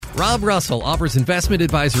Rob Russell offers investment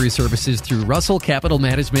advisory services through Russell Capital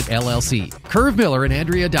Management, LLC. Curve Miller and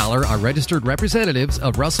Andrea Dollar are registered representatives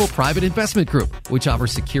of Russell Private Investment Group, which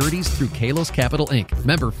offers securities through Kalos Capital, Inc.,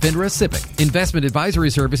 member FINRA SIPC. Investment advisory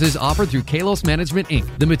services offered through Kalos Management,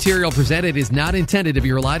 Inc. The material presented is not intended to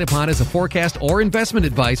be relied upon as a forecast or investment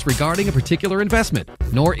advice regarding a particular investment,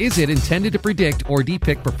 nor is it intended to predict or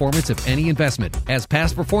depict performance of any investment, as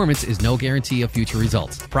past performance is no guarantee of future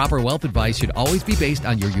results. Proper wealth advice should always be based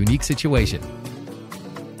on your unique situation.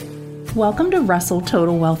 Welcome to Russell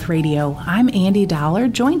Total Wealth Radio. I'm Andy Dollar,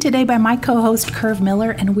 joined today by my co-host Curve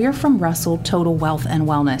Miller, and we're from Russell Total Wealth and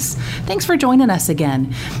Wellness. Thanks for joining us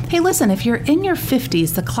again. Hey, listen, if you're in your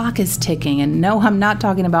 50s, the clock is ticking, and no, I'm not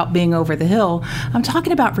talking about being over the hill. I'm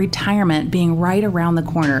talking about retirement being right around the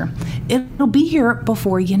corner. It'll be here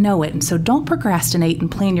before you know it, and so don't procrastinate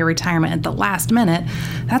and plan your retirement at the last minute.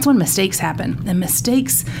 That's when mistakes happen, and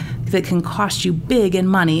mistakes that can cost you big in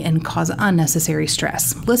money and cause unnecessary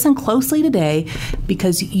stress. Listen closely today,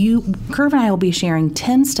 because Curve and I will be sharing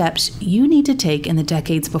 10 steps you need to take in the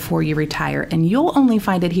decades before you retire, and you'll only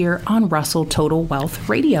find it here on Russell Total Wealth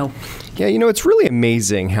Radio. Yeah, it's really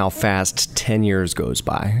amazing how fast 10 years goes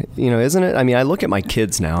by, isn't it? I mean, I look at my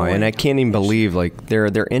kids now, and I can't even believe,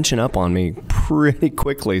 they're inching up on me pretty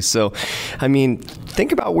quickly. So, I mean,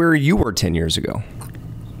 think about where you were 10 years ago.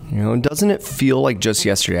 Doesn't it feel like just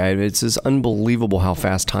yesterday? It's just unbelievable how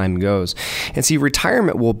fast time goes. And see,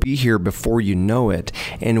 retirement will be here before you know it.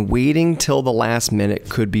 And waiting till the last minute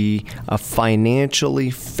could be a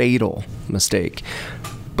financially fatal mistake.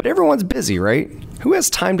 But everyone's busy, right? Who has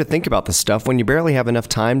time to think about this stuff when you barely have enough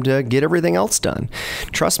time to get everything else done?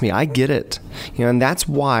 Trust me, I get it. And that's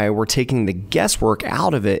why we're taking the guesswork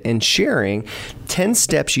out of it and sharing 10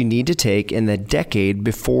 steps you need to take in the decade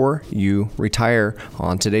before you retire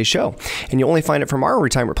on today's show. And you'll only find it from our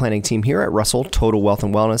retirement planning team here at Russell Total Wealth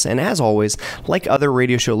and Wellness. And as always, like other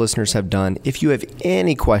radio show listeners have done, if you have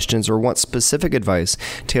any questions or want specific advice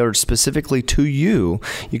tailored specifically to you,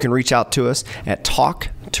 you can reach out to us at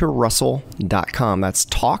talktorussell.com. That's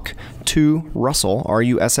talktorussell,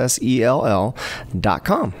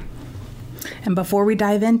 RUSSELL.com. And before we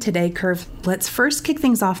dive in today, Curve, let's first kick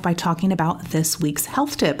things off by talking about this week's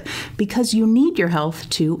health tip, because you need your health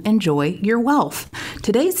to enjoy your wealth.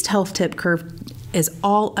 Today's health tip, Curve, is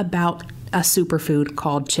all about a superfood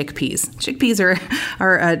called chickpeas. Chickpeas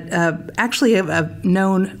are actually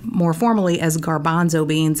known more formally as garbanzo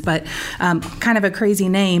beans, but kind of a crazy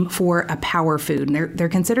name for a power food. And they're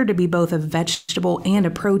considered to be both a vegetable and a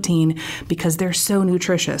protein because they're so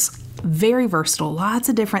nutritious. Very versatile, lots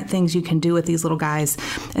of different things you can do with these little guys.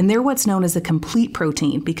 And they're what's known as a complete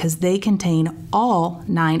protein because they contain all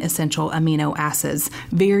 9 essential amino acids.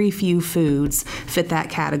 Very few foods fit that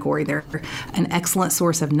category. They're an excellent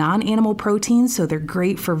source of non-animal proteins, so they're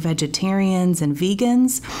great for vegetarians and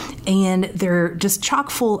vegans, and they're just chock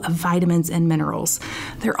full of vitamins and minerals.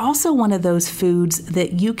 They're also one of those foods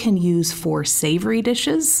that you can use for savory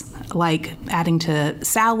dishes, like adding to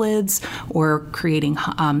salads or creating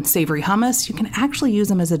savory hummus. You can actually use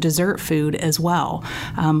them as a dessert food as well,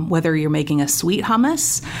 whether you're making a sweet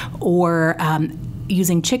hummus or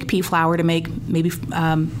using chickpea flour to make maybe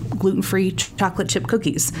gluten-free chocolate chip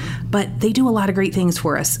cookies. But they do a lot of great things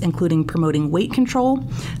for us, including promoting weight control,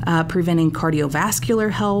 preventing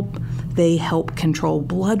cardiovascular health. They help control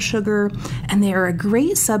blood sugar, and they are a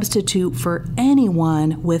great substitute for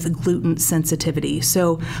anyone with gluten sensitivity.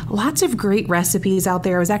 So lots of great recipes out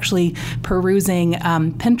there. I was actually perusing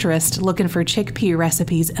Pinterest looking for chickpea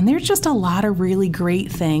recipes, and there's just a lot of really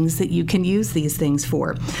great things that you can use these things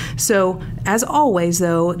for. So as always,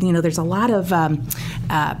 though, there's a lot of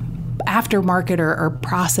aftermarket or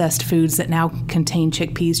processed foods that now contain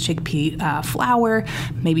chickpea flour,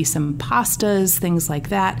 maybe some pastas, things like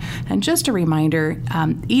that. And just a reminder,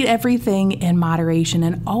 eat everything in moderation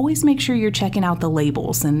and always make sure you're checking out the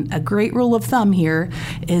labels. And a great rule of thumb here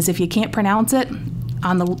is if you can't pronounce it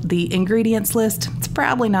on the ingredients list, it's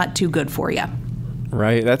probably not too good for you.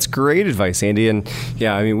 Right. That's great advice, Andy. And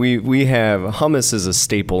yeah, I mean, we have hummus as a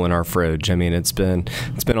staple in our fridge. I mean, it's been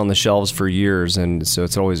on the shelves for years, and so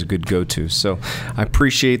it's always a good go-to. So I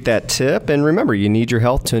appreciate that tip. And remember, you need your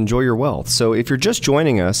health to enjoy your wealth. So if you're just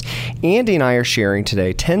joining us, Andy and I are sharing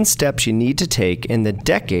today 10 steps you need to take in the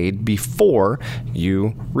decade before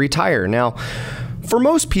you retire. Now, for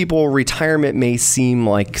most people, retirement may seem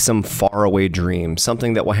like some faraway dream,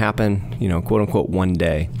 something that will happen, quote unquote, one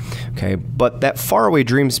day. Okay, but that faraway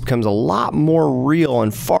dream becomes a lot more real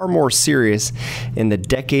and far more serious in the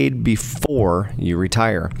decade before you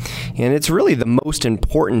retire. And it's really the most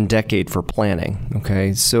important decade for planning.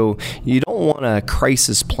 Okay, so you don't don't want a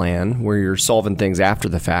crisis plan where you're solving things after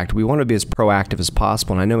the fact. We want to be as proactive as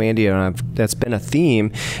possible. And I know, Andy, that's been a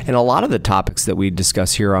theme in a lot of the topics that we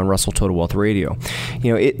discuss here on Russell Total Wealth Radio.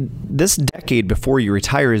 This decade before you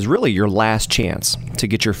retire is really your last chance to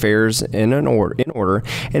get your affairs in order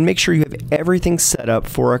and make sure you have everything set up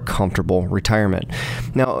for a comfortable retirement.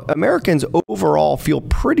 Now, Americans overall feel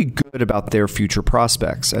pretty good about their future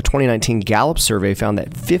prospects. A 2019 Gallup survey found that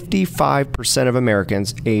 55% of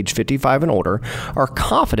Americans age 55 and older are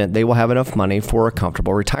confident they will have enough money for a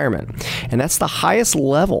comfortable retirement. And that's the highest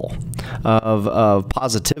level of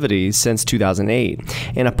positivity since 2008.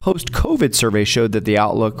 And a post-COVID survey showed that the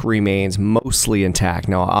outlook remains mostly intact.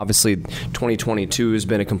 Now, obviously, 2022 has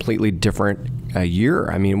been a completely different year.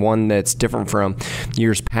 I mean, one that's different from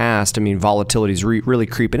years past. I mean, volatility is really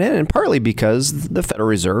creeping in, and partly because the Federal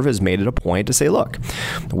Reserve has made it a point to say, look,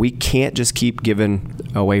 we can't just keep giving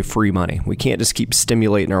away free money. We can't just keep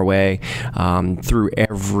stimulating our way through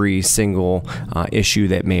every single issue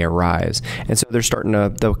that may arise. And so they're starting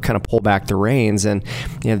to kind of pull back the reins, and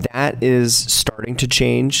that is starting to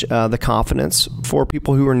change the confidence for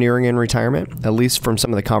people who are nearing in retirement, at least from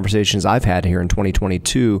some of the conversations I've had here in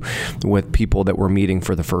 2022 with people that we're meeting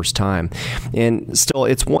for the first time. And still,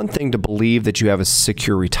 it's one thing to believe that you have a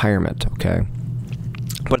secure retirement, okay?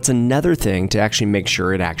 But it's another thing to actually make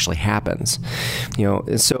sure it actually happens.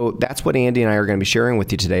 So that's what Andy and I are going to be sharing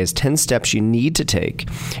with you today is 10 steps you need to take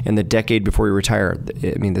in the decade before you retire.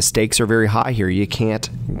 I mean, the stakes are very high here. You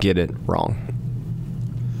can't get it wrong.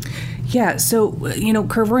 Yeah, so,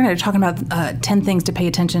 Curve, we're going to talk about 10 things to pay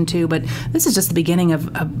attention to, but this is just the beginning of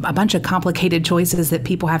a bunch of complicated choices that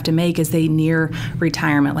people have to make as they near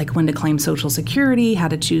retirement, like when to claim Social Security, how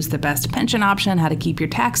to choose the best pension option, how to keep your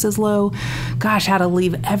taxes low, how to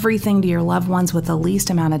leave everything to your loved ones with the least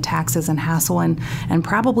amount of taxes and hassle, and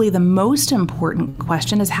probably the most important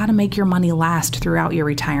question is how to make your money last throughout your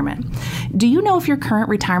retirement. Do you know if your current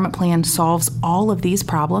retirement plan solves all of these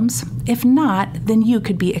problems? If not, then you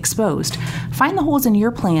could be exposed. Find the holes in your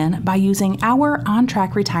plan by using our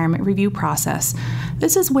On-Track Retirement Review process.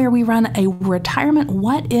 This is where we run a retirement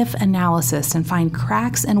what-if analysis and find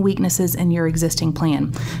cracks and weaknesses in your existing plan.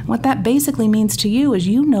 What that basically means to you is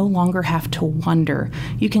you no longer have to wonder.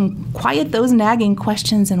 You can quiet those nagging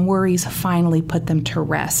questions and worries, finally put them to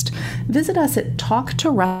rest. Visit us at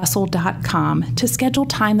talktorussell.com to schedule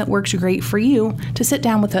time that works great for you to sit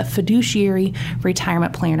down with a fiduciary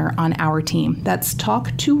retirement planner on our team. That's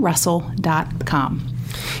talktorussell.com.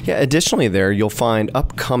 Yeah, additionally there, you'll find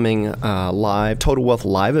upcoming live Total Wealth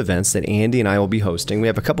live events that Andy and I will be hosting. We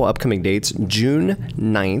have a couple upcoming dates, June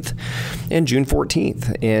 9th and June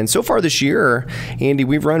 14th. And so far this year, Andy,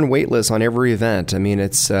 we've run waitlists on every event. I mean,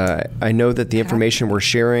 it's I know that the information we're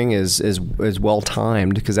sharing is well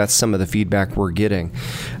timed because that's some of the feedback we're getting.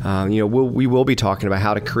 We will be talking about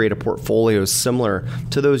how to create a portfolio similar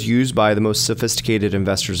to those used by the most sophisticated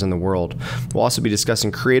investors in the world. We'll also be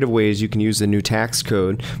discussing creative ways you can use the new tax code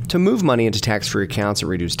to move money into tax-free accounts at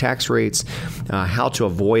reduced tax rates, how to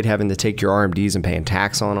avoid having to take your RMDs and paying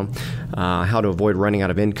tax on them, how to avoid running out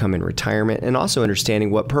of income in retirement, and also understanding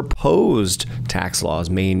what proposed tax laws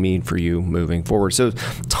may mean for you moving forward. So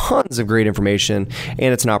tons of great information,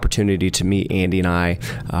 and it's an opportunity to meet Andy and I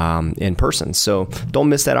in person. So don't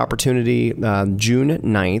miss that opportunity, June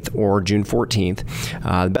 9th or June 14th.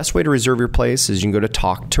 The best way to reserve your place is you can go to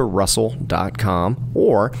talktorussell.com,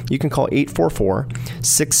 or you can call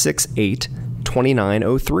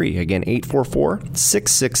 844-668-2903. Again,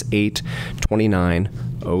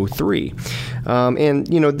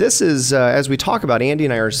 844-668-2903. This is, as we talk about, Andy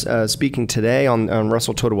and I are speaking today on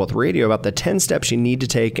Russell Total Wealth Radio about the 10 steps you need to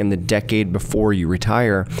take in the decade before you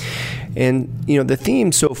retire. And, the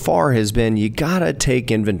theme so far has been you got to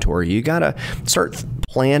take inventory. You got to start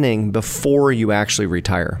planning before you actually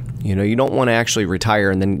retire. You don't want to actually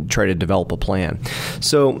retire and then try to develop a plan.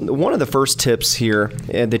 So one of the first tips here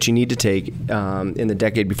that you need to take in the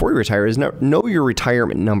decade before you retire is know your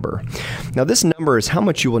retirement number. Now, this number is how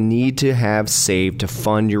much you will need to have saved to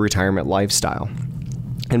fund your retirement lifestyle.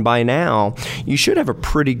 And by now, you should have a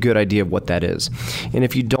pretty good idea of what that is. And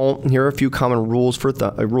if you don't, here are a few common rules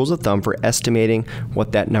of thumb for estimating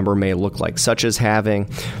what that number may look like, such as having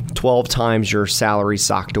 12 times your salary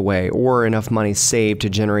socked away or enough money saved to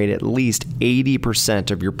generate at least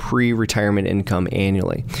 80% of your pre-retirement income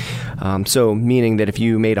annually. So meaning that if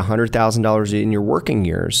you made $100,000 in your working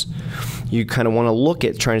years, you kind of want to look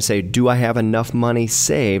at trying to say, do I have enough money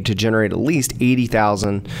saved to generate at least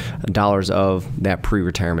 $80,000 of that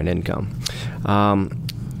pre-retirement income?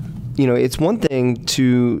 it's one thing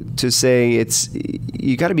to say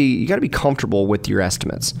you got to be comfortable with your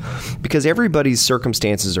estimates, because everybody's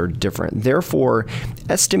circumstances are different. Therefore,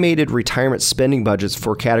 estimated retirement spending budgets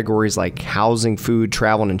for categories like housing, food,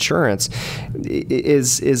 travel, and insurance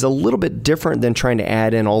is a little bit different than trying to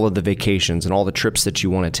add in all of the vacations and all the trips that you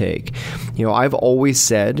want to take. I've always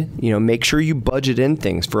said, make sure you budget in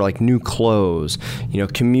things for like new clothes,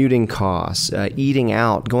 commuting costs, eating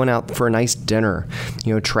out, going out for a nice dinner,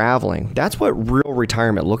 traveling. That's what real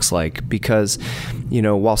retirement looks like, because,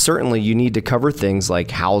 while certainly you need to cover things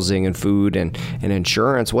like housing and food and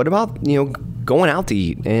insurance, what about, going out to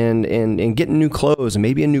eat and getting new clothes and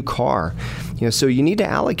maybe a new car? So you need to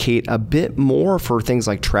allocate a bit more for things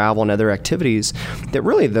like travel and other activities that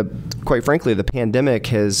really, quite frankly, the pandemic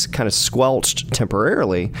has kind of squelched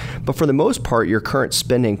temporarily. But for the most part, your current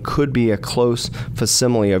spending could be a close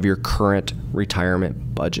facsimile of your current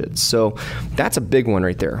retirement budget. So that's a big one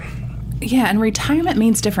right there. Yeah, and retirement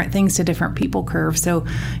means different things to different people, Curve. So,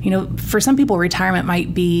 for some people, retirement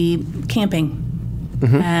might be camping.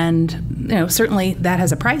 Mm-hmm. And, certainly that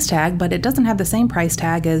has a price tag, but it doesn't have the same price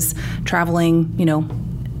tag as traveling,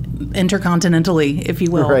 intercontinentally, if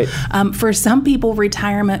you will. Right. For some people,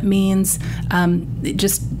 retirement means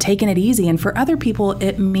just taking it easy. And for other people,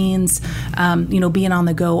 it means, being on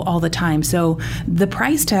the go all the time. So the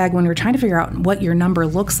price tag, when we're trying to figure out what your number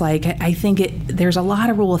looks like, I think there's a lot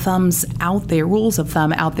of rules of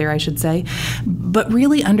thumb out there, I should say. But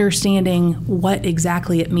really understanding what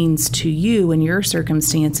exactly it means to you and your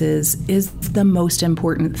circumstances is the most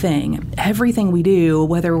important thing. Everything we do,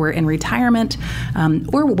 whether we're in retirement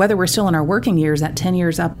or whether we're still in our working years, that 10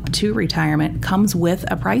 years up to retirement, comes with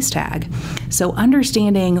a price tag. So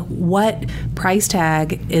understanding what price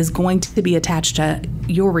tag is going to be attached to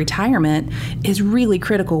your retirement is really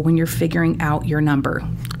critical when you're figuring out your number.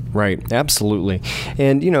 Right, absolutely.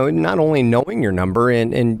 And, not only knowing your number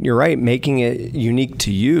and you're right, making it unique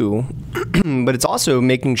to you, but it's also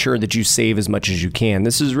making sure that you save as much as you can.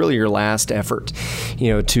 This is really your last effort,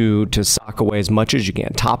 to sock away as much as you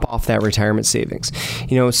can, top off that retirement savings.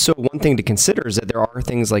 So one thing to consider is that there are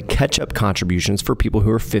things like catch-up contributions for people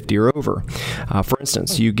who are 50 or over. For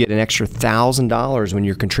instance, you get an extra $1,000 when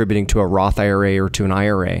you're contributing to a Roth IRA or to an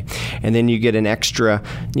IRA. And then you get an extra,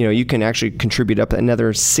 you can actually contribute up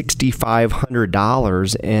another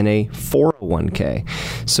 $6,500 in a 401k.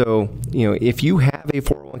 So, if you have a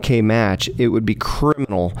 401k match, it would be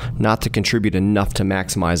criminal not to contribute enough to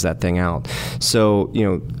maximize that thing out. So,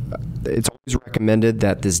 it's always recommended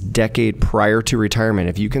that this decade prior to retirement,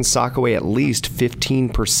 if you can sock away at least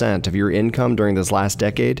 15% of your income during this last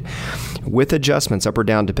decade, with adjustments up or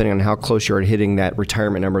down depending on how close you are to hitting that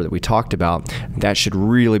retirement number that we talked about, that should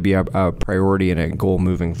really be a priority and a goal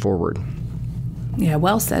moving forward. Yeah,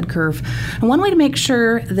 well said, Curve. And one way to make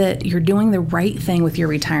sure that you're doing the right thing with your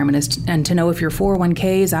retirement is to know if your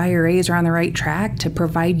 401ks, IRAs are on the right track to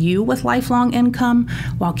provide you with lifelong income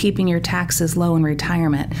while keeping your taxes low in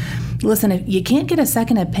retirement. Listen, if you can't get a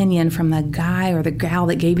second opinion from the guy or the gal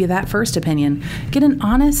that gave you that first opinion, get an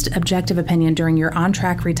honest, objective opinion during your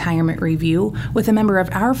on-track retirement review with a member of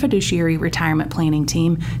our fiduciary retirement planning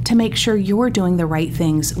team to make sure you're doing the right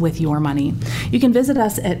things with your money. You can visit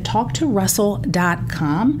us at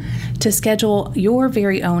talktorussell.com to schedule your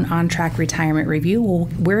very own on-track retirement review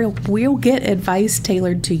where we'll get advice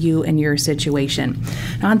tailored to you and your situation.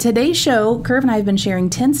 Now, on today's show, Curve and I have been sharing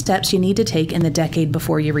 10 steps you need to take in the decade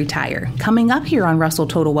before you retire. Coming up here on Russell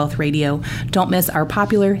Total Wealth Radio, don't miss our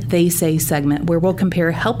popular They Say segment where we'll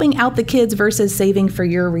compare helping out the kids versus saving for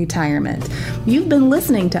your retirement. You've been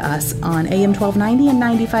listening to us on AM 1290 and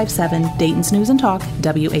 95.7 Dayton's News and Talk,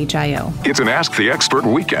 WHIO. It's an Ask the Expert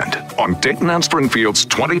weekend on Dayton and Springfield's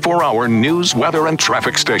 24-hour news, weather, and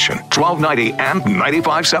traffic station, 1290 and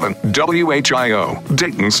 95.7 WHIO,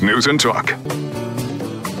 Dayton's News and Talk.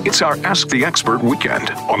 It's our Ask the Expert weekend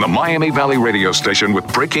on the Miami Valley radio station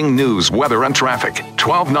with breaking news, weather, and traffic.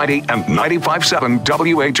 1290 and 95.7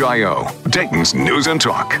 WHIO, Dayton's News and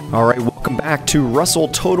Talk. All right, welcome back to Russell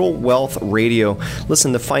Total Wealth Radio.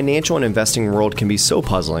 Listen, the financial and investing world can be so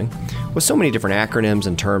puzzling with so many different acronyms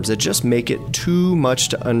and terms that just make it too much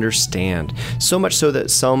to understand. So much so that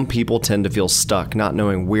some people tend to feel stuck, not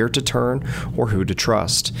knowing where to turn or who to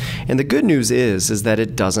trust. And the good news is that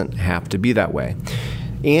it doesn't have to be that way.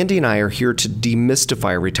 Andy and I are here to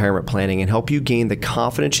demystify retirement planning and help you gain the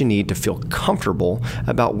confidence you need to feel comfortable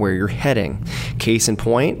about where you're heading. Case in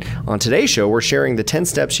point, on today's show, we're sharing the 10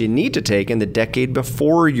 steps you need to take in the decade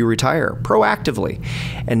before you retire, proactively.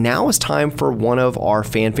 And now it's time for one of our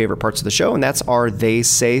fan favorite parts of the show, and that's our They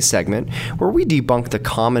Say segment, where we debunk the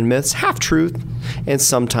common myths, half-truth, and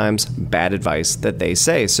sometimes bad advice that they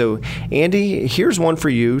say. So, Andy, here's one for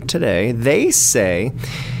you today. They say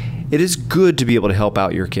it is good to be able to help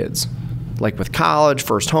out your kids, like with college,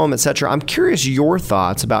 first home, etc. I'm curious your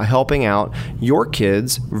thoughts about helping out your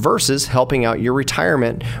kids versus helping out your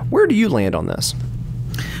retirement. Where do you land on this?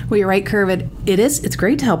 Well, you're right, Curve. It's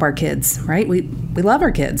great to help our kids, right? We love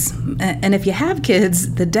our kids. And if you have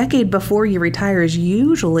kids, the decade before you retire is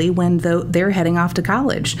usually when they're heading off to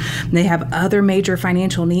college. They have other major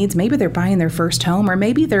financial needs. Maybe they're buying their first home, or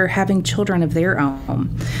maybe they're having children of their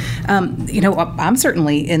own. I'm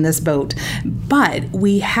certainly in this boat. But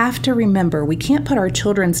we have to remember, we can't put our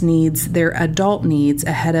children's needs, their adult needs,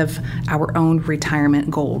 ahead of our own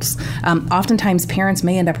retirement goals. Oftentimes, parents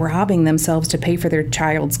may end up robbing themselves to pay for their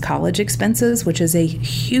child's college expenses, which is a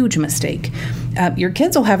huge mistake. Your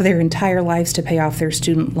kids will have their entire lives to pay off their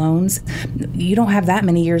student loans. You don't have that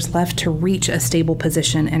many years left to reach a stable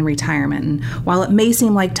position in retirement. And while it may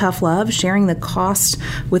seem like tough love, sharing the cost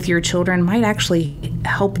with your children might actually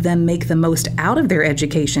help them make the most out of their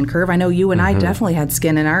education curve. I know you and I definitely had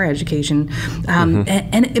skin in our education, and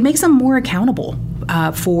it makes them more accountable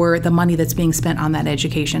for the money that's being spent on that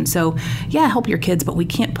education. So, yeah, help your kids, but we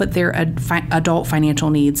can't put their adult financial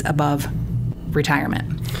needs above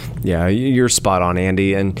retirement. Yeah, you're spot on,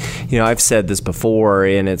 Andy. And, I've said this before,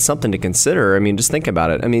 and it's something to consider. I mean, just think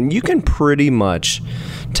about it. I mean, you can pretty much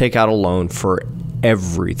take out a loan for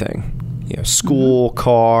everything. School,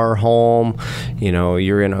 car, home.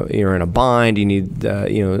 You're in a bind. You need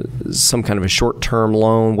some kind of a short-term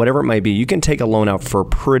loan, whatever it might be. You can take a loan out for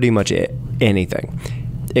pretty much anything,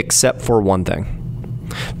 except for one thing.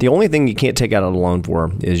 The only thing you can't take out a loan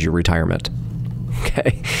for is your retirement.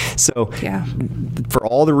 Okay. So for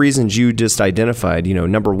all the reasons you just identified,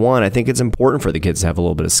 number one, I think it's important for the kids to have a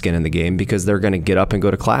little bit of skin in the game, because they're going to get up and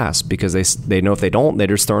go to class, because they know if they don't, they're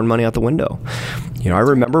just throwing money out the window. I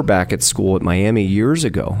remember back at school at Miami years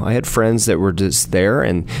ago, I had friends that were just there,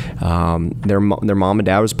 and their mom and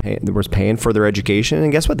dad was paying for their education,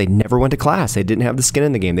 and guess what? They never went to class. They didn't have the skin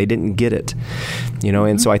in the game. They didn't get it.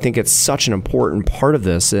 And so I think it's such an important part of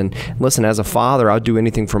this. And listen, as a father, I'll do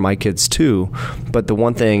anything for my kids too. But the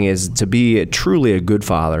one thing is to be truly a good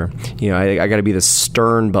father. I got to be the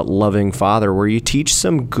stern but loving father, where you teach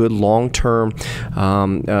some good long-term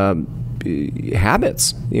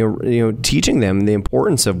habits. Teaching them the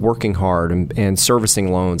importance of working hard and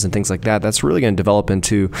servicing loans and things like that. That's really going to develop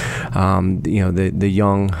into the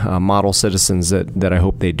young model citizens that I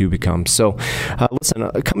hope they do become. So,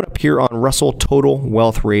 listen, coming up here on Russell Total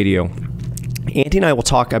Wealth Radio, Andy and I will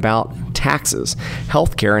talk about taxes,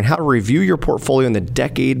 healthcare, and how to review your portfolio in the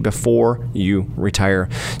decade before you retire.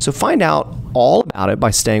 So find out all about it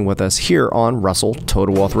by staying with us here on Russell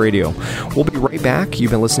Total Wealth Radio. We'll be right back.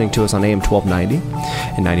 You've been listening to us on AM 1290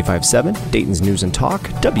 and 95.7, Dayton's News and Talk,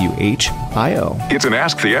 WHIO. It's an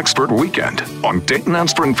Ask the Expert weekend on Dayton and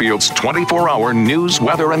Springfield's 24-hour news,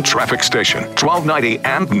 weather, and traffic station, 1290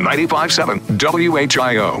 and 95.7,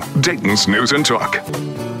 WHIO, Dayton's News and Talk.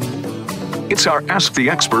 It's our Ask the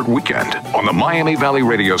Expert weekend on the Miami Valley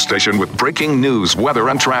radio station with breaking news, weather,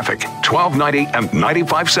 and traffic. 1290 and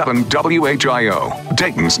 95.7 WHIO,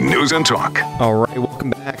 Dayton's News and Talk. All right, welcome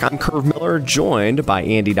back. I'm Curve Miller, joined by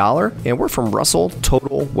Andy Dollar, and we're from Russell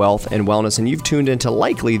Total Wealth and Wellness, and you've tuned into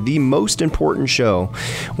likely the most important show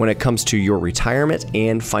when it comes to your retirement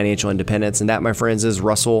and financial independence, and that, my friends, is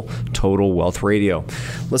Russell Total Wealth Radio.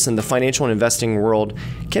 Listen, the financial and investing world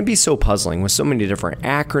can be so puzzling with so many different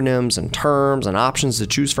acronyms and terms and options to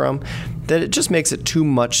choose from that it just makes it too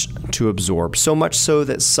much to absorb, so much so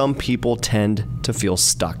that some people tend to feel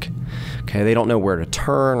stuck. Okay, they don't know where to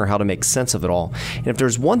turn or how to make sense of it all. And if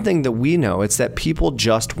there's one thing that we know, it's that people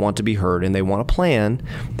just want to be heard and they want a plan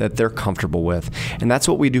that they're comfortable with. And that's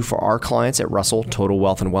what we do for our clients at Russell Total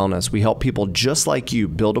Wealth and Wellness. We help people just like you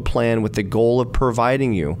build a plan with the goal of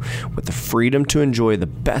providing you with the freedom to enjoy the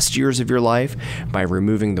best years of your life by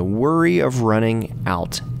removing the worry of running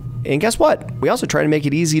out And guess what? We also try to make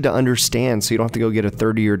it easy to understand so you don't have to go get a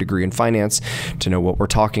 30-year degree in finance to know what we're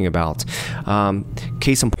talking about.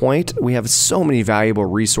 Case in point, we have so many valuable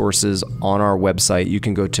resources on our website. You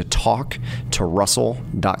can go to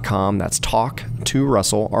talktorussell.com. That's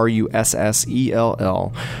talktorussell,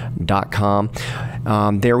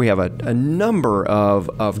 RUSSELL.com. There we have a number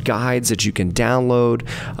of guides that you can download.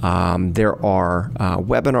 There are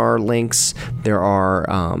webinar links. There are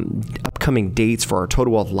upcoming dates for our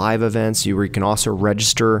Total Wealth Live events. You can also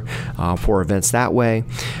register for events that way.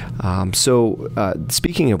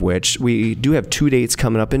 Speaking of which, we do have 2 dates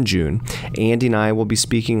coming up in June. Andy and I will be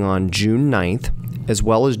speaking on June 9th as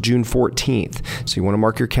well as June 14th. So you want to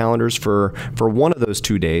mark your calendars for one of those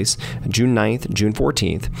 2 days, June 9th, June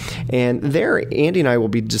 14th. And there, Andy and I will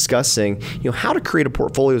be discussing, how to create a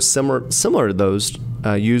portfolio similar to those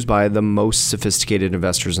used by the most sophisticated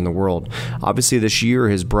investors in the world. Obviously, this year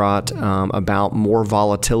has brought about more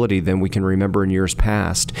volatility than we can remember in years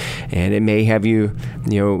past, and it may have you,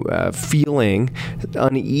 feeling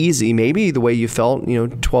uneasy, maybe the way you felt,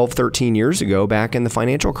 12, 13 years ago back in the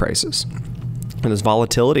financial crisis. And this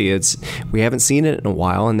volatility, we haven't seen it in a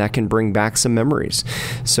while, and that can bring back some memories.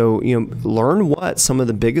 So, learn what some of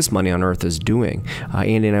the biggest money on earth is doing.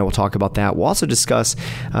 Andy and I will talk about that. We'll also discuss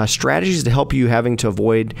strategies to help you having to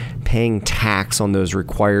avoid paying tax on those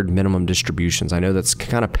required minimum distributions. I know that's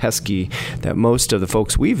kind of pesky that most of the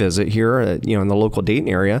folks we visit here, in the local Dayton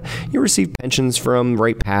area, you receive pensions from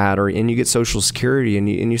RightPat and you get Social Security, and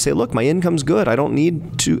you say, look, my income's good. I don't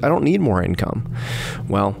need more income.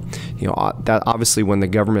 Well, that obviously when the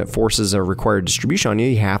government forces a required distribution on you,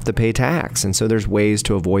 you have to pay tax. And so there's ways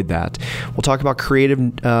to avoid that. We'll talk about creative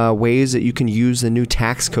ways that you can use the new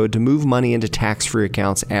tax code to move money into tax-free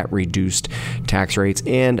accounts at reduced tax rates.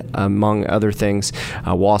 And among other things,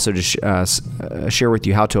 we'll also just share with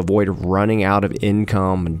you how to avoid running out of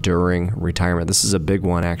income during retirement. This is a big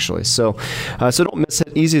one, actually. So don't miss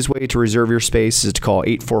it. Easiest way to reserve your space is to call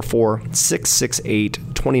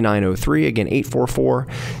 844-668-2903. Again,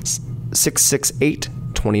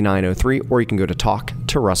 844-668-2903, or you can go to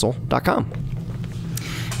talktorussell.com.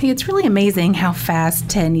 Hey, it's really amazing how fast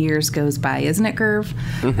 10 years goes by, isn't it, Curve?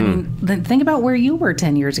 Mm-hmm. Think about where you were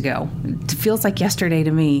 10 years ago. It feels like yesterday to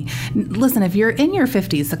me. Listen, if you're in your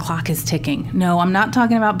 50s, the clock is ticking. No, I'm not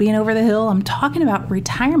talking about being over the hill. I'm talking about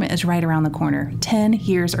retirement is right around the corner, 10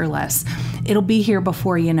 years or less. It'll be here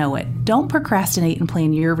before you know it. Don't procrastinate and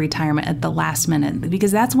plan your retirement at the last minute,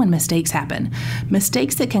 because that's when mistakes happen.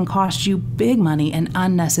 Mistakes that can cost you big money and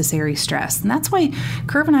unnecessary stress. And that's why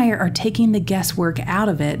Curve and I are taking the guesswork out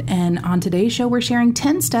of it. And on today's show, we're sharing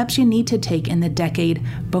 10 steps you need to take in the decade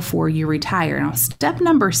before you retire. Now, step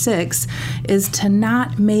number 6 is to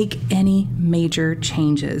not make any major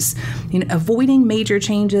changes. Avoiding major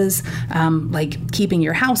changes, like keeping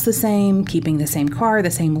your house the same, keeping the same car, the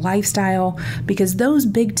same lifestyle, because those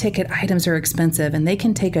big ticket items are expensive and they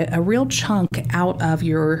can take a real chunk out of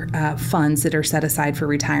your funds that are set aside for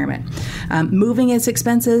retirement. Moving is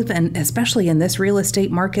expensive, and especially in this real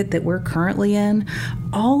estate market that we're currently in,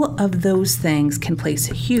 all of those things can place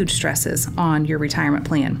huge stresses on your retirement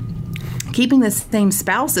plan. Keeping the same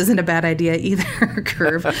spouse isn't a bad idea either,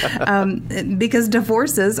 Curve, because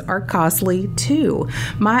divorces are costly too.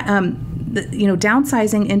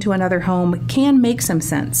 Downsizing into another home can make some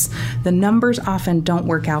sense. The numbers often don't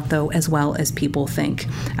work out, though, as well as people think.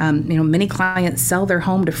 Many clients sell their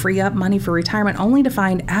home to free up money for retirement, only to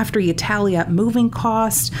find after you tally up moving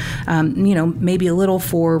costs, maybe a little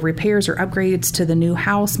for repairs or upgrades to the new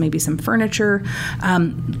house, maybe some furniture,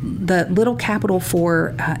 the little capital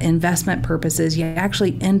for investment purposes, you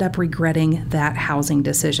actually end up regretting that housing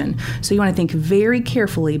decision. So you want to think very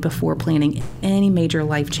carefully before planning any major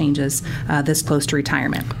life changes this close to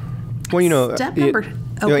retirement. Well, step number.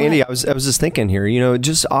 Andy, I was just thinking here,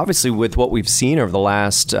 just obviously with what we've seen over the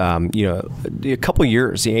last, a couple of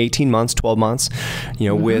years, 18 months, 12 months,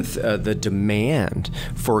 mm-hmm. with the demand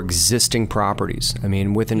for existing properties. I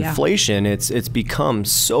mean, with inflation, it's become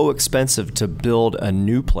so expensive to build a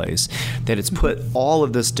new place that it's put all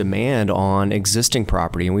of this demand on existing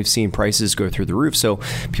property, and we've seen prices go through the roof. So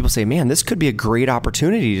people say, man, this could be a great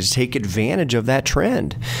opportunity to take advantage of that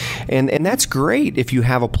trend. And that's great if you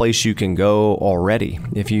have a place you can go already.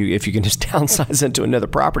 If you can just downsize into another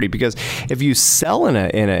property, because if you sell in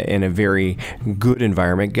a very good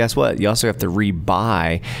environment, guess what? You also have to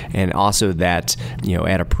rebuy, and also that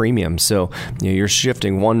at a premium. So you're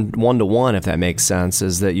shifting one to one, if that makes sense,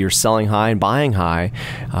 is that you're selling high and buying high.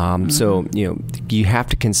 So you have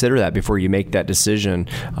to consider that before you make that decision,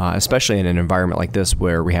 especially in an environment like this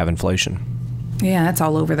where we have inflation. Yeah, that's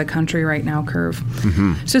all over the country right now, Curve.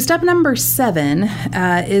 Mm-hmm. So step number 7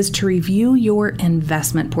 is to review your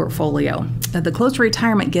investment portfolio. The closer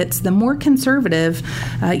retirement gets, the more conservative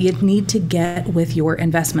you need to get with your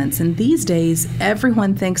investments. And these days,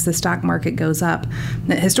 everyone thinks the stock market goes up.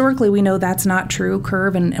 Historically, we know that's not true,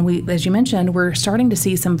 Curve, and we, as you mentioned, we're starting to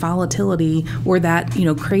see some volatility or that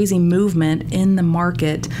crazy movement in the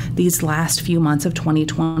market these last few months of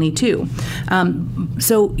 2022.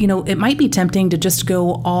 So it might be tempting to just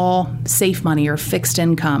go all safe money or fixed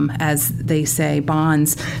income, as they say,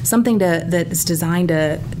 bonds, something that is designed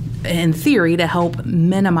to, in theory, to help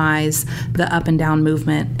minimize the up and down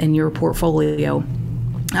movement in your portfolio.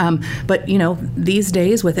 But these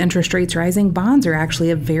days with interest rates rising, bonds are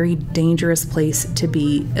actually a very dangerous place to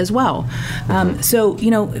be as well. So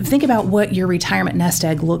think about what your retirement nest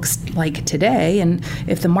egg looks like today. And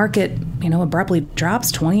if the market, abruptly drops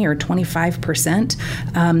 20 or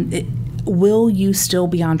 25%, will you still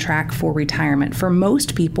be on track for retirement? For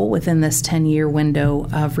most people within this 10-year window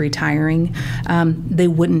of retiring, they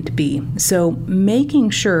wouldn't be. So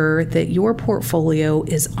making sure that your portfolio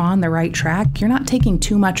is on the right track, you're not taking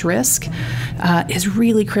too much risk, is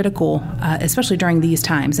really critical, especially during these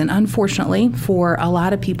times. And unfortunately, for a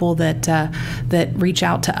lot of people that reach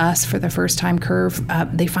out to us for the first time, Curve,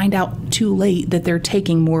 they find out too late that they're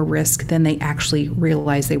taking more risk than they actually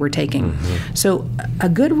realized they were taking. Mm-hmm. So a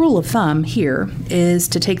good rule of thumb here is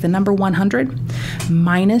to take the number 100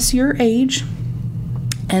 minus your age,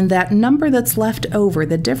 and that number that's left over,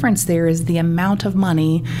 the difference there is the amount of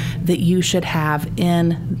money that you should have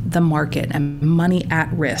in the market and money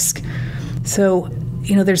at risk. So,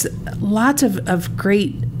 there's lots of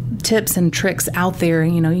great tips and tricks out there.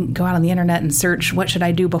 You can go out on the internet and search, what should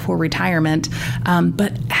I do before retirement?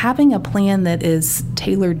 But having a plan that is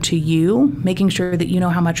tailored to you, making sure that you know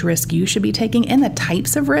how much risk you should be taking and the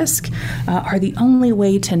types of risk are the only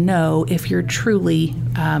way to know if you're truly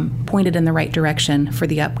pointed in the right direction for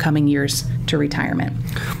the upcoming years to retirement.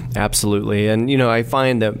 Absolutely. And, I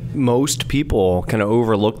find that most people kind of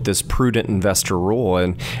overlook this prudent investor rule.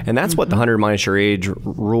 And that's what the 100 minus your age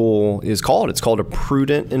rule is called. It's called a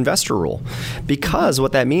prudent investor rule. Because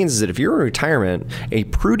what that means is that if you're in retirement, a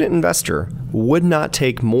prudent investor would not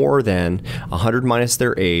take more than 100 minus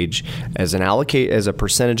their age as a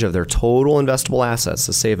percentage of their total investable assets.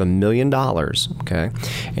 So say of $1 million, okay,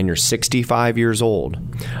 and you're 65 years old.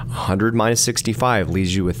 100 minus 65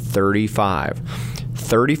 leaves you with 35.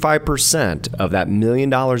 35% of that $1 million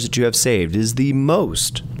that you have saved is the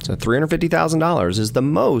most. So $350,000 is the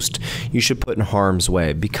most you should put in harm's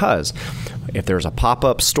way, because if there's a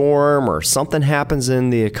pop-up storm or something happens in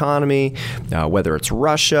the economy, whether it's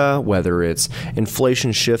Russia, whether it's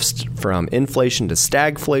inflation shifts from inflation to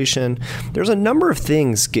stagflation, there's a number of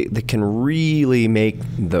things that can really make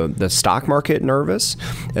the stock market nervous,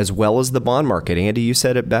 as well as the bond market. Andy, you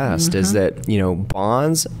said it best, is that,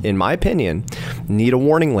 bonds, in my opinion, need a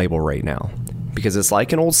warning label right now. Because it's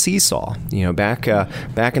like an old seesaw. Back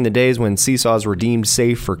in the days when seesaws were deemed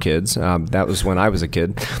safe for kids, that was when I was a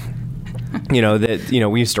kid.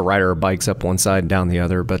 We used to ride our bikes up one side and down the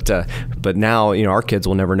other, but now our kids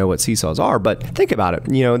will never know what seesaws are. But think about it.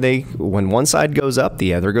 When one side goes up,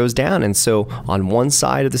 the other goes down, and so on one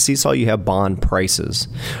side of the seesaw you have bond prices,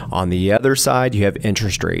 on the other side you have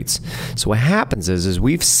interest rates. So what happens is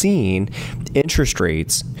we've seen interest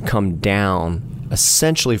rates come down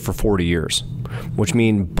essentially for 40 years, which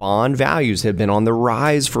means bond values have been on the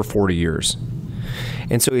rise for 40 years.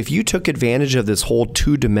 And so if you took advantage of this whole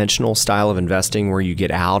two-dimensional style of investing where you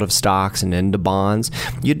get out of stocks and into bonds,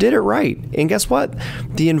 you did it right. And guess what?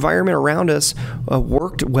 The environment around us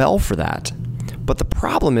worked well for that. But the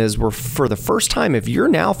problem is, for the first time, if you're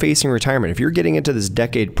now facing retirement, if you're getting into this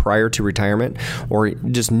decade prior to retirement or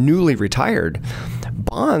just newly retired,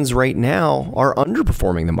 bonds right now are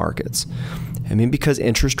underperforming the markets. Because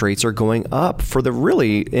interest rates are going up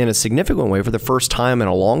in a significant way for the first time in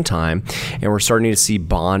a long time, and we're starting to see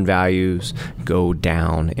bond values go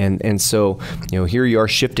down. And so, here you are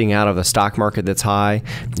shifting out of a stock market that's high,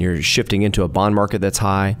 you're shifting into a bond market that's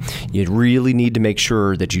high. You really need to make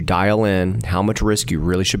sure that you dial in how much risk you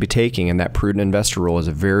really should be taking, and that prudent investor rule is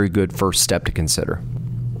a very good first step to consider.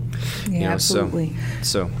 Yeah, absolutely.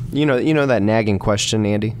 So that nagging question,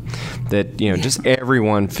 Andy, that just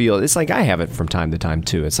everyone feels. It's like I have it from time to time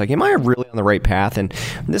too. It's like, am I really on the right path? And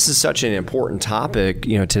this is such an important topic,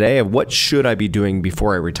 today, of what should I be doing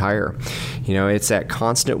before I retire? It's that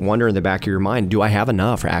constant wonder in the back of your mind. Do I have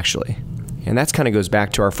enough actually? And that's kind of goes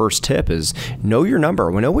back to our first tip is know your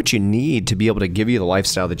number. We know what you need to be able to give you the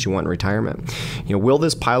lifestyle that you want in retirement. Will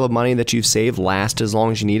this pile of money that you've saved last as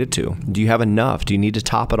long as you need it to? Do you have enough? Do you need to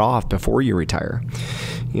top it off before you retire?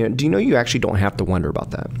 Do you know you actually don't have to wonder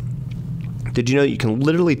about that? Did you know you can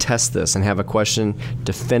literally test this and have a question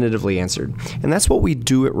definitively answered? And that's what we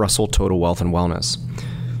do at Russell Total Wealth and Wellness.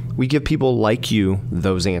 We give people like you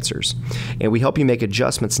those answers, and we help you make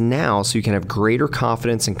adjustments now so you can have greater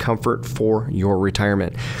confidence and comfort for your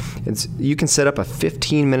retirement. You can set up a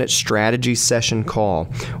 15-minute strategy session call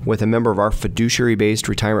with a member of our fiduciary-based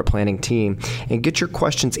retirement planning team and get your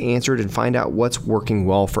questions answered and find out what's working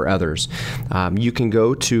well for others. You can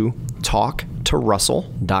go to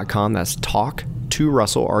talktorussell.com. That's talk to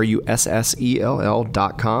Russell,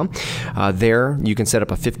 RUSSELL.com. There, you can set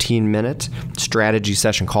up a 15-minute strategy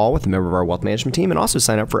session call with a member of our wealth management team and also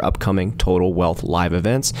sign up for upcoming Total Wealth live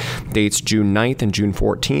events. Dates June 9th and June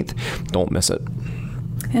 14th. Don't miss it.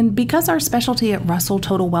 And because our specialty at Russell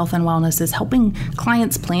Total Wealth and Wellness is helping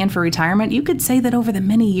clients plan for retirement, you could say that over the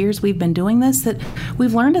many years we've been doing this, that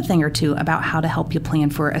we've learned a thing or two about how to help you plan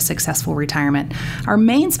for a successful retirement. Our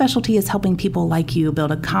main specialty is helping people like you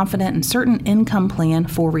build a confident and certain income plan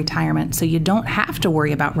for retirement so you don't have to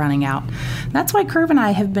worry about running out. That's why Curve and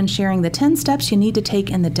I have been sharing the 10 steps you need to take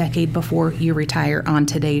in the decade before you retire on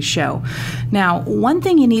today's show. Now, one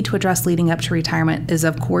thing you need to address leading up to retirement is,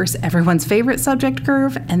 of course, everyone's favorite subject,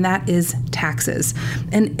 Curve, and that is taxes.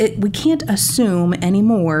 And we can't assume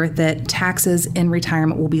anymore that taxes in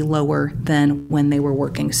retirement will be lower than when they were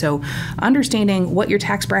working. So understanding what your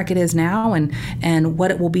tax bracket is now and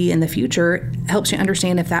what it will be in the future helps you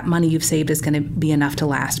understand if that money you've saved is going to be enough to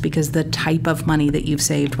last, because the type of money that you've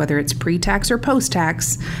saved, whether it's pre-tax or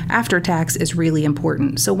post-tax, after tax, is really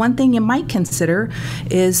important. So one thing you might consider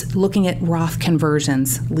is looking at Roth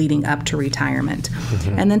conversions leading up to retirement.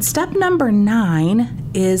 Mm-hmm. And then step number 9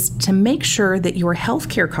 is to make sure that your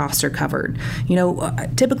healthcare costs are covered.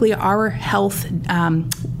 Typically our health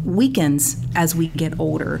weakens as we get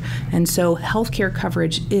older. And so healthcare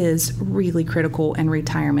coverage is really critical in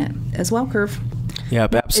retirement as well, Curve.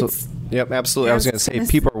 Yep, absolutely. Yep, absolutely. I was going to say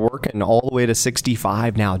people are working all the way to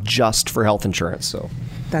 65 now just for health insurance. So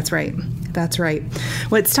That's right. That's right.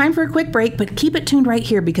 Well, it's time for a quick break, but keep it tuned right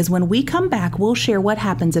here, because when we come back, we'll share what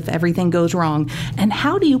happens if everything goes wrong and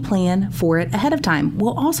how do you plan for it ahead of time.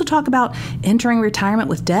 We'll also talk about entering retirement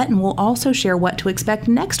with debt, and we'll also share what to expect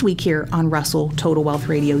next week here on Russell Total Wealth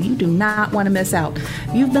Radio. You do not want to miss out.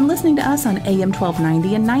 You've been listening to us on AM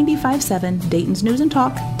 1290 and 95.7 Dayton's News and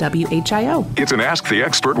Talk, WHIO. It's an Ask the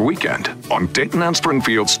Expert weekend on Dayton and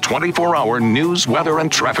Springfield's 24-hour news, weather, and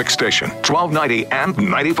traffic station, 1290 and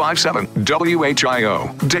 95.7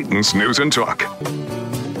 WHIO, Dayton's News and Talk.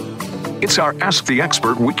 It's our Ask the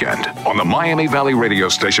Expert weekend on the Miami Valley radio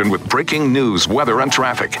station with breaking news, weather, and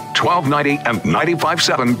traffic, 1290 and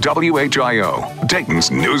 95.7 WHIO,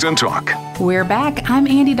 Dayton's News and Talk. We're back. I'm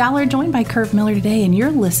Andy Dollar, joined by Curve Miller today, and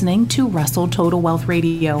you're listening to Russell Total Wealth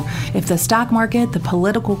Radio. If the stock market, the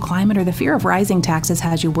political climate, or the fear of rising taxes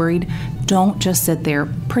has you worried, don't just sit there.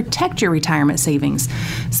 Protect your retirement savings.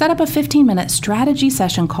 Set up a 15-minute strategy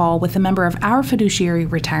session call with a member of our fiduciary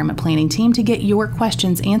retirement planning team to get your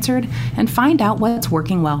questions answered and find out what's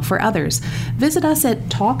working well for others. Visit us at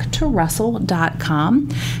talktorussell.com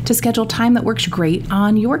to schedule time that works great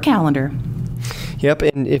on your calendar. Yep,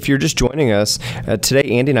 and if you're just joining us, today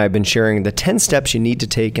Andy and I have been sharing the 10 steps you need to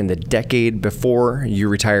take in the decade before you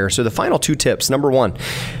retire. So the final 2 tips. Number 1,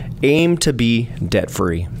 aim to be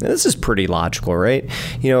debt-free. Now, this is pretty logical, right?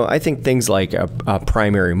 I think things like a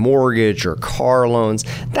primary mortgage or car loans,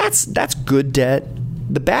 that's good debt.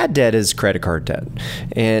 The bad debt is credit card debt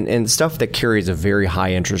and stuff that carries a very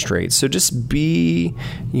high interest rate. So just be,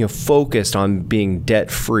 focused on being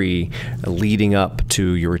debt-free leading up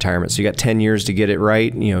to your retirement. So you got 10 years to get it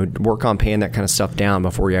right. Work on paying that kind of stuff down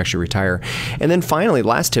before you actually retire. And then finally,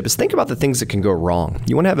 last tip is think about the things that can go wrong.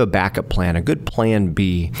 You want to have a backup plan, a good plan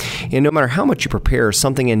B. And no matter how much you prepare,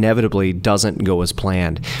 something inevitably doesn't go as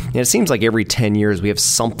planned. And it seems like every 10 years we have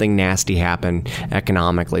something nasty happen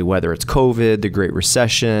economically, whether it's COVID, the Great Recession,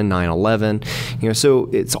 9/11, so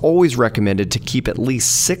it's always recommended to keep at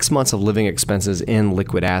least 6 months of living expenses in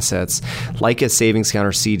liquid assets, like a savings account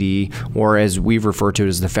or CD, or as we've referred to it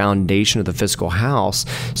as the foundation of the fiscal house,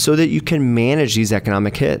 so that you can manage these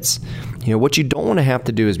economic hits. What you don't want to have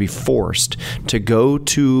to do is be forced to go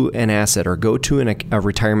to an asset or go to a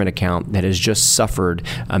retirement account that has just suffered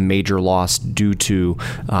a major loss due to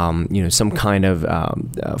some kind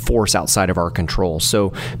of force outside of our control.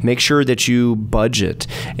 So make sure that you budget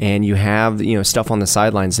and you have stuff on the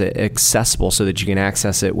sidelines accessible so that you can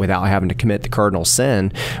access it without having to commit the cardinal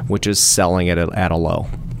sin, which is selling it at a low.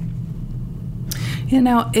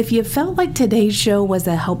 If you felt like today's show was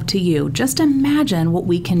a help to you, just imagine what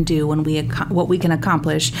we can do what we can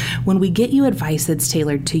accomplish when we get you advice that's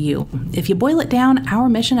tailored to you. If you boil it down, our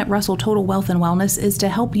mission at Russell Total Wealth and Wellness is to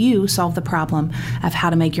help you solve the problem of how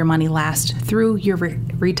to make your money last through your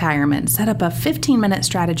retirement. Set up a 15-minute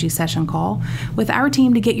strategy session call with our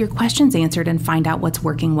team to get your questions answered and find out what's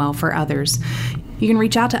working well for others. You can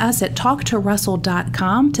reach out to us at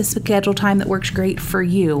talktorussell.com to schedule time that works great for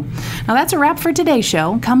you. Now that's a wrap for today's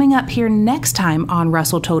show. Coming up here next time on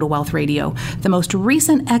Russell Total Wealth Radio, the most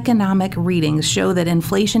recent economic readings show that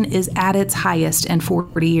inflation is at its highest in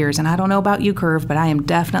 40 years. And I don't know about you, Curve, but I am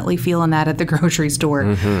definitely feeling that at the grocery store.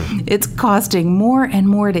 Mm-hmm. It's costing more and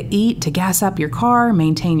more to eat, to gas up your car,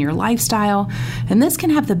 maintain your lifestyle. And this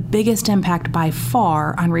can have the biggest impact by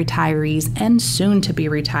far on retirees and soon-to-be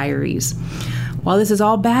retirees. While this is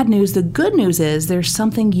all bad news, the good news is there's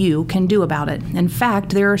something you can do about it. In fact,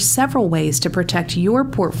 there are several ways to protect your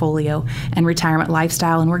portfolio and retirement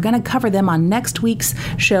lifestyle, and we're going to cover them on next week's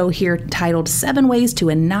show here titled 7 Ways to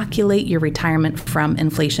Inoculate Your Retirement from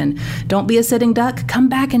Inflation. Don't be a sitting duck. Come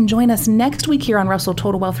back and join us next week here on Russell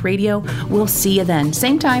Total Wealth Radio. We'll see you then.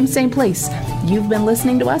 Same time, same place. You've been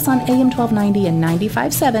listening to us on AM 1290 and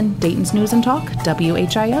 95.7, Dayton's News and Talk,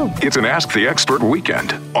 WHIO. It's an Ask the Expert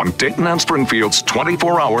weekend on Dayton and Springfield's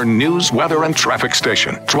 24-hour news, weather, and traffic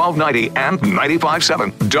station, 1290 and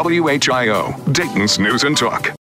 95.7 WHIO, Dayton's News and Talk.